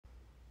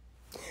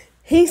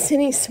Hey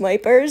City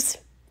Swipers,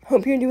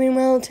 hope you're doing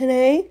well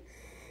today.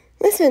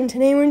 Listen,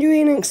 today we're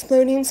doing an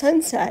exploding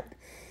sunset.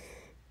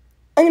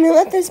 I'm going to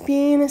let this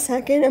be in a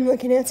second. I'm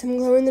looking at some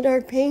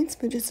glow-in-the-dark paints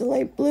with just a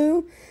light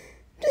blue,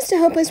 just to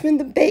help us with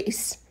the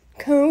base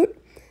coat.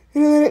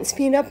 I'm going to let it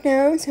speed up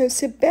now, so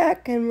sit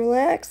back and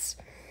relax,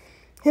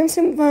 have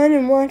some fun,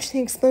 and watch the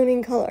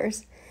exploding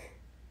colors.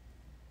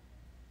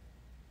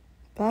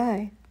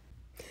 Bye.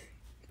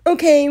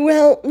 Okay,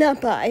 well, not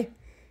bye.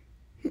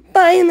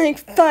 Bye in like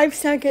 5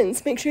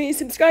 seconds. Make sure you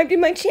subscribe to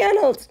my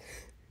channels.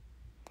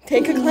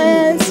 Take a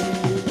class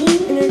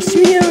in our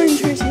studio in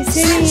Jersey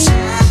City.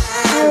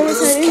 Follow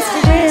us on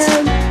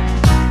Instagram.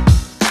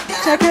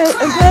 Check out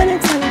our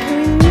products on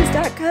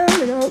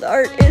piggies.com, and all the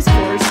art is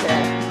for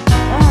sale.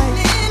 Bye.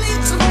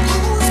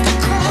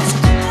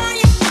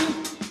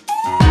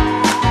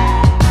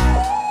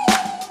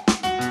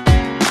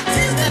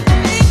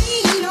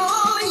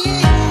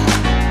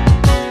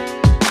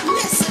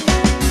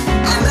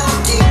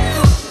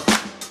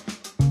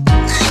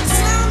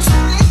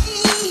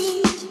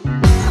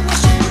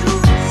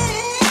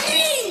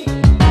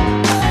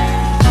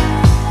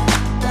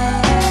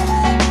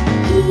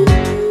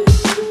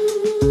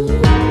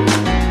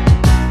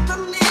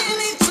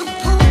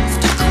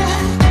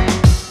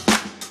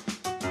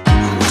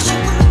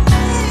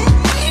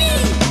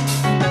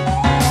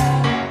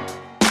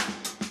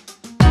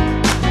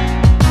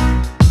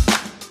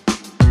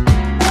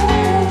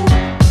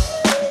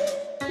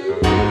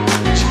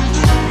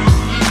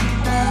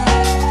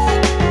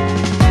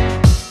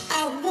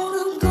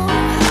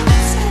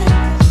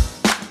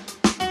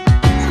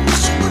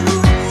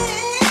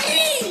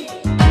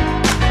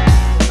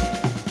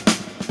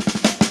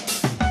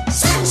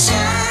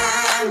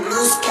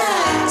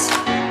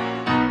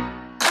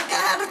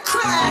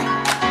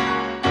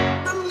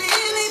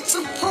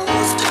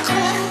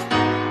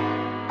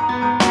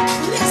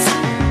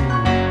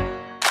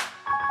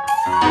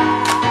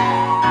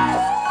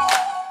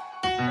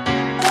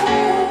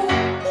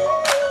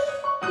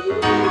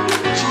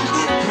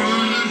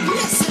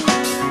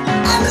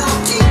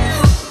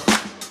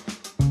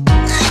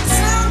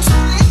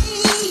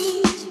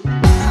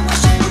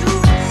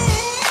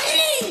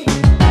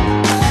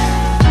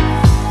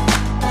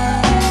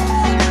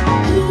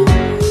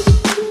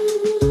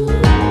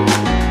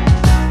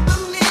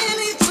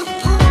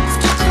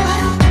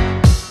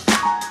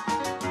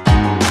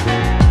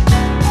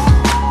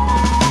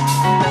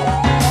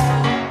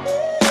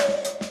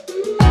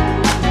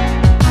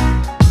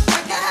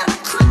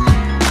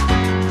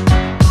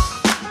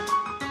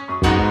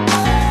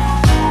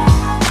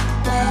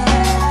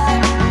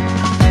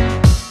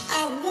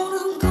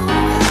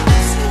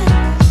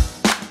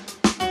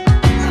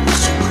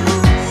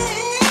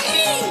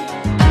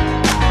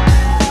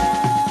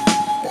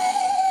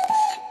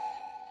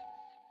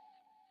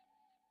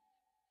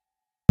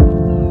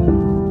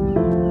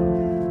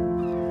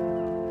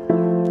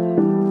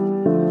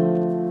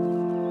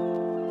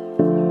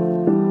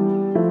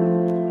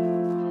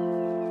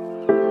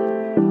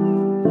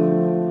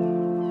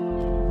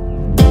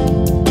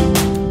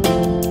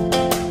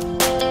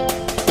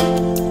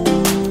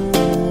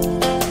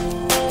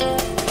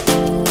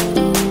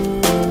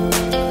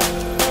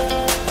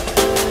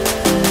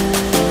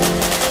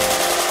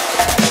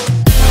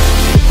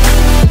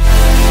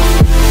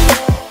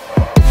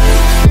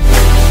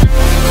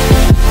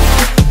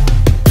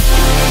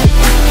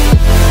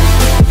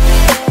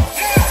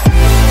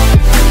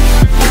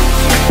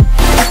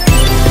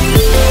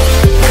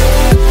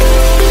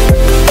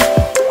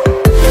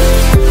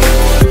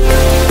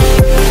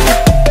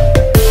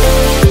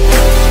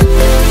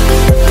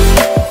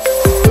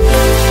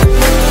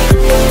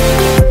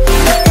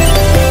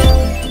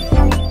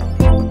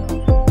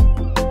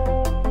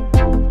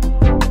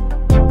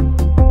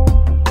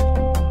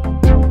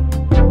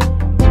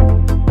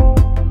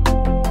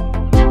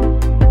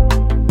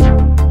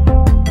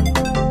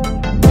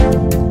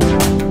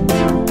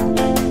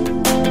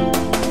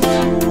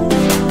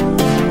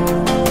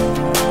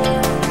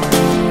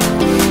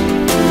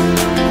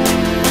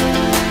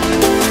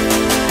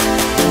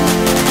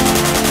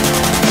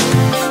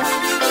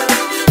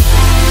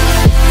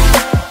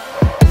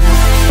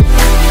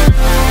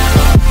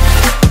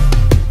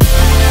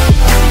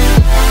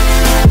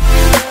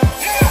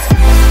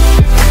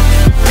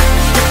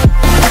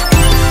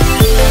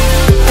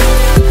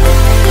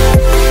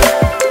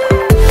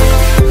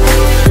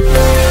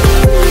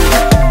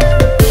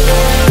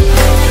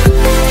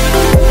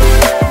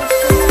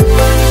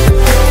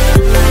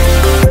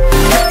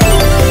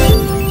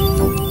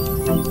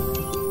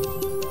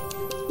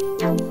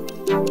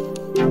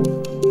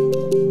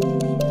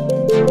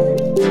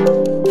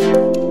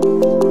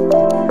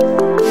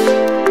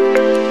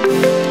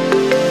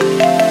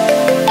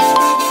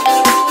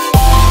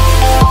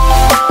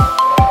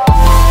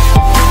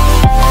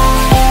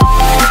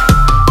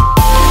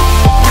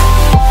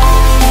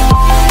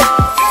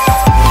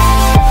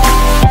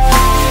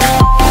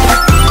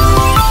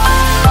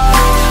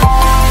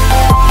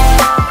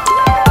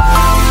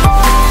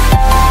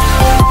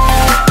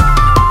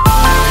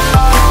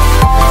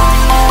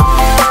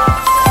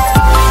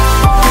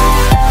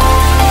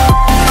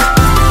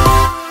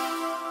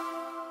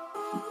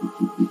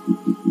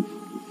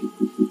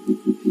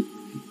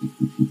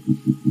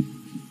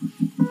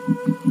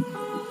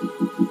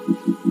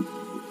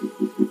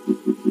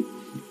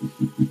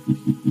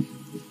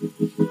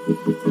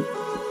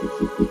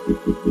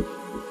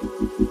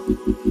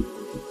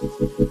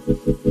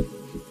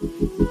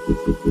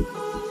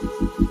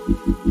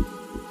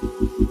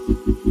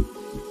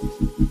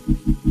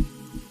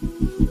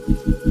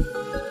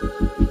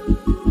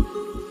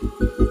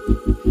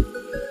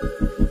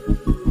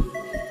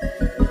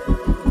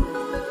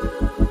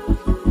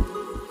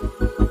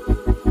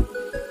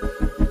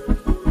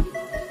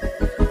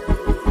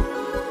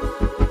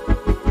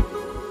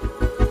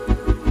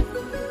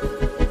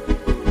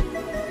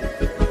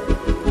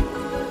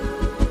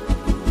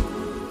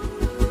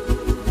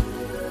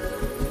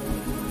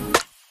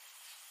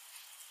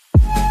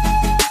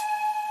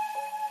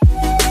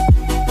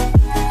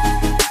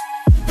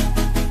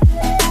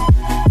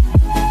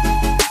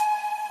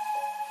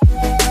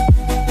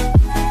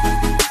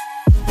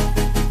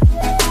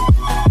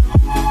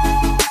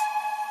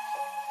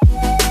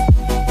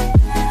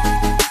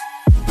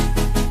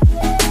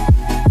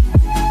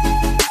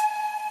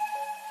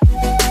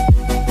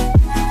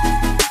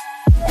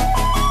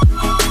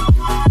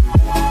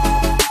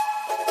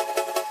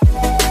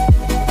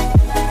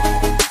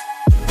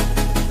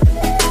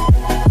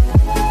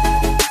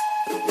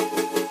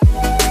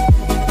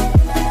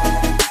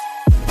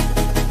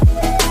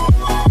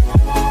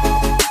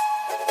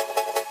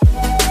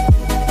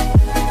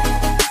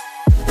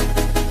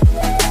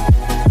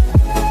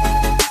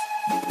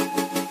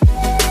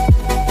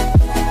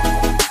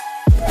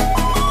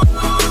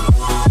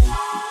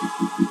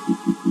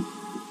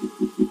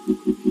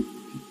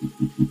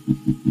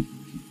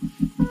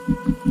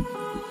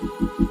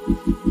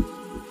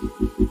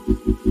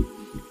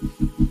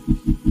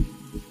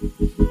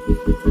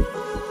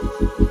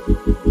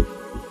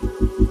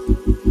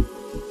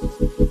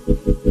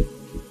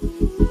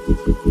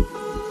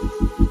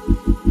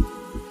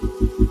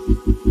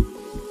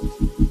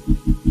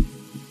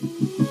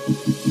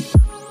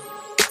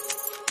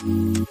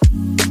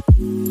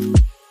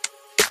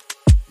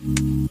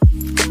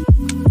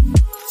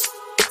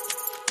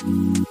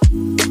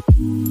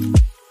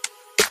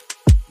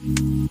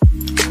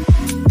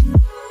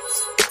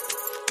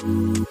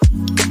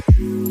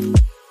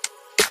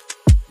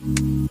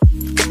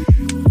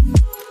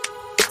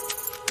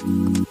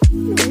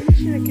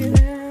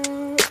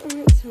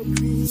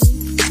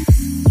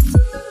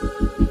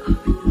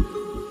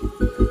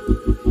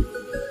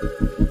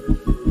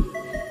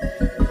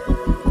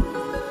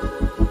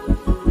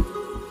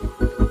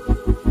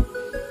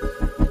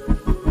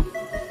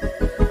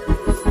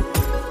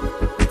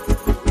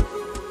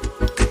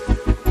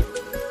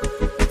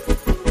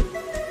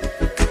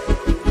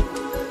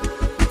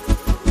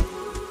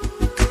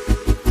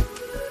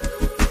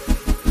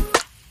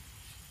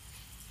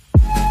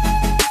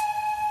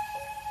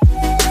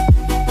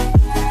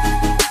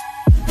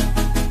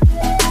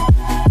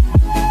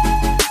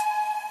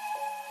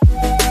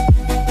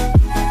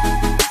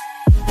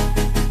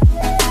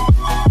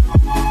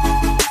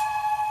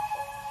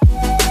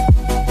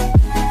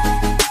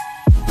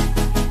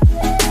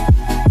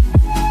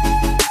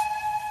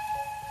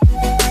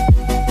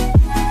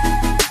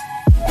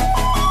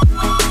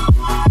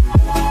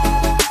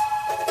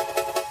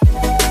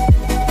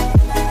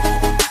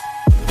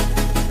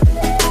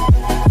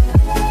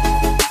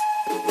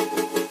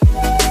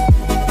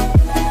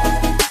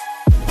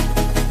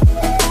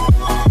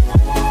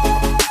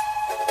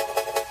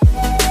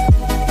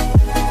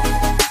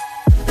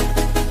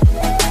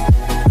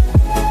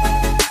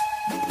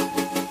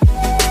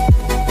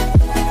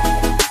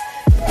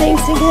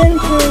 again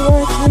for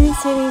watching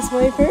Sadie's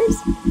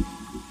Wipers,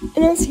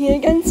 and I'll see you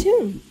again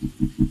soon.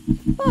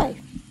 Bye.